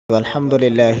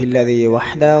আলহামদুলিল্লাহিল্লাযী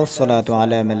ওয়াহদা ওয়াসসালাতু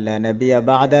আলা মান লা নাবিয়্যা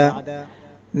বা'দা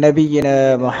নবিয়িনা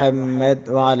মুহাম্মদ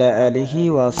ওয়া আলা আলিহি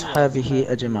ওয়া আসহাবিহি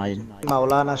আজমাইন।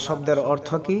 মাওলানা শব্দের অর্থ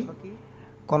কি?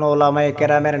 কোন উলামায়ে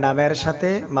কেরামের নামের সাথে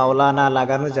মাওলানা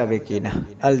লাগানো যাবে কিনা?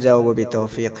 আল জাওয়াবু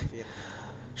বিতৌফিক।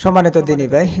 সম্মানিত দিনী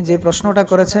ভাই, যে প্রশ্নটা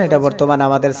করেছেন এটা বর্তমানে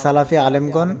আমাদের সালাফি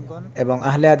আলেমগণ এবং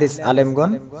আহলে হাদিস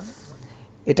আলেমগণ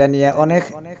এটা নিয়ে অনেক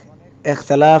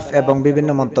ইখতিলাফ এবং বিভিন্ন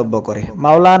মন্তব্য করে।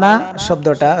 মাওলানা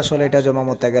শব্দটা আসলে এটা জমা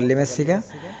মুতাকাল্লিমের সিগা।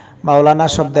 মাওলানা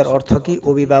শব্দের অর্থ কি?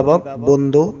 অভিভাবক,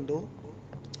 বন্ধু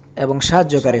এবং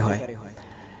সাহায্যকারী হয়।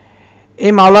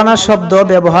 এই মাওলানা শব্দ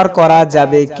ব্যবহার করা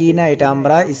যাবে কি না এটা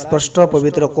আমরা স্পষ্ট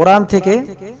পবিত্র কোরআন থেকে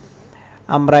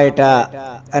আমরা এটা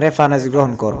রেফারেন্স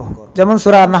গ্রহণ করব। যেমন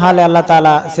সূরা আন-নাহলে আল্লাহ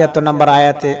তাআলা ৭৬ নম্বর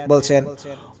আয়াতে বলছেন,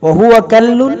 ওয়া হুয়া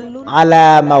কাল্লুন আলা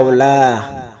মাওলা,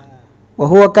 ওয়া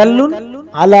হুয়া কাল্লুন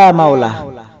আলা মাওলা,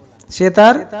 সে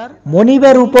তার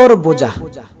মনিবের উপর বোঝা।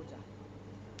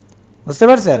 বুঝতে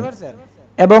পারছেন?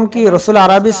 এবং কি রাসূল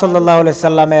আরবি সাল্লাল্লাহু আলাইহি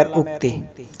সাল্লামের উক্তি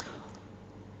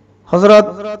হযরত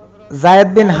যায়েদ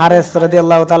বিন হারেস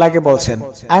রাদিয়াল্লাহু তাআলা কে বলছেন,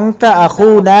 আনতা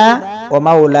আখুনা ওয়া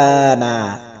মাওলানা।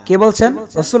 কে বলছেন?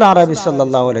 রাসূল আরবি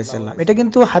সাল্লাল্লাহু আলাইহি সাল্লাম। এটা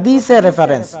কিন্তু হাদিসের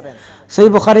রেফারেন্স, সহিহ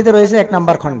বুখারীতে রয়েছে ১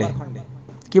 নম্বর খণ্ডে।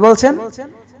 কি বলছেন?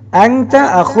 আনতা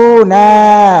আখুনা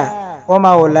ওয়া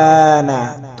মাওলানা,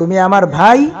 তুমি আমার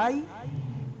ভাই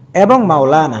এবং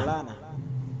মাওলানা।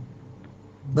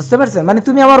 বুঝতে পারছেন? মানে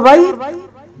তুমি আমার ভাই,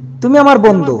 তুমি আমার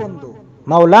বন্ধু।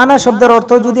 মাওলানা শব্দের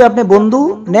অর্থ যদি আপনি বন্ধু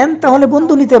নেন তাহলে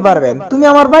বন্ধু নিতে পারবেন। তুমি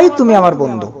আমার ভাই, তুমি আমার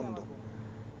বন্ধু।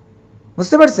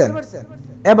 বুঝতে পারছেন?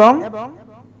 এবং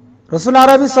রাসূল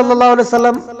আরবি সাল্লাল্লাহু আলাইহি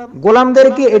সাল্লাম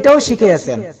গোলামদেরকে এটাও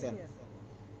শিখিয়েছেন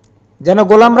যেন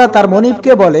গোলামরা তার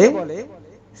মনিবকে বলে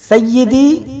সাইয়্যিদি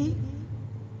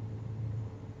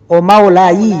ও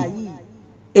মাওলাই।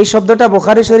 এই শব্দটা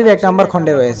বুখারী শরীফ ১ নম্বর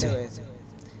খণ্ডে রয়েছে।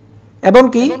 এবং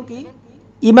কি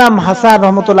ইমাম হাসান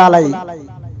রহমাতুল্লাহ আলাইহি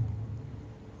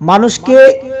মানুষকে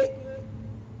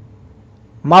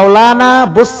মাওলানা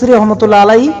বসরি রহমাতুল্লাহ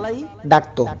আলাইহি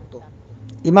ডাকতো।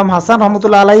 ইমাম হাসান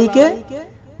রহমাতুল্লাহ আলাইহিকে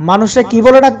মানুষে কি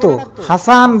বলে ডাকতো?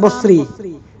 হাসান বসরি,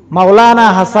 মাওলানা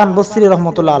হাসান বসরি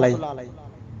রহমাতুল্লাহ আলাইহি।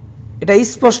 এটা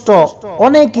স্পষ্ট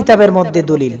অনেক কিতাবের মধ্যে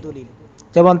দলিল,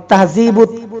 যেমন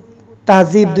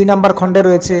তাহজিব ২ নম্বর খণ্ডে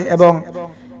রয়েছে এবং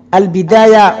আল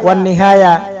বিদায়া ওয়ান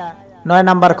নিহায়া ৯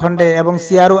 নম্বর খণ্ডে এবং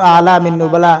সিয়ারু আলামিন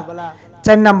নুবালা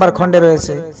 ৪ নম্বর খণ্ডে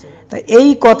রয়েছে। তাই এই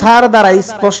কথার দ্বারা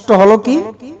স্পষ্ট হলো কি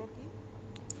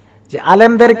যে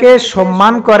আলেমদেরকে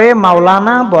সম্মান করে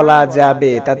মাওলানা বলা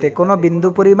যাবে, তাতে কোনো বিন্দু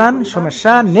পরিমাণ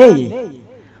সমস্যা নেই,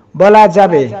 বলা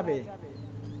যাবে।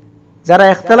 যারা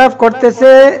ইখতিলাফ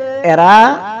করতেছে এরা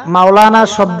মাওলানা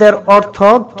শব্দের অর্থ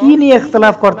কি নিয়ে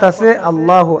ইখতিলাফ করতেছে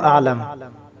আল্লাহু আ'লাম।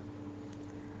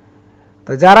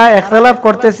 তো যারা ইখতিলাফ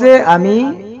করতেছে আমি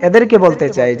এদেরকে বলতে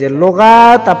চাই যে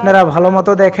লুগাত আপনারা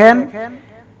ভালোমতো দেখেন,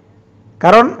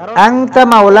 কারণ আনতা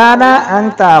মাওলানা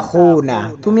আনতা আখুনা,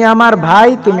 তুমি আমার ভাই,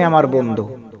 তুমি আমার বন্ধু।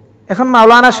 এখন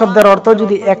মাওলানা শব্দের অর্থ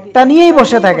যদি একটা নিয়েই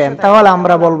বসে থাকেন তাহলে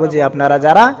আমরা বলবো যে আপনারা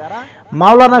যারা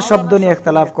মাওলানা শব্দ নিয়ে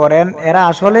ইখতিলাফ করেন এরা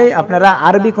আসলে আপনারা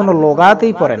আরবি কোনো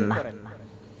লুগাতই পড়েন না।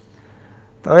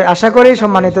 তো আশা করি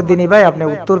সম্মানিত দিনী ভাই আপনি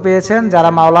উত্তর পেয়েছেন। যারা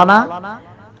মাওলানা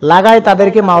লাগায়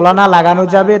তাদেরকে মাওলানা লাগানো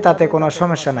যাবে, তাতে কোনো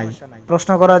সমস্যা নাই। প্রশ্ন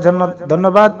করার জন্য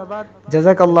ধন্যবাদ।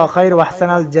 জাযাকাল্লাহু খাইর ওয়া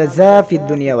আহসানাল জাযা ফিদ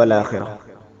দুনিয়া ওয়াল আখিরাহ।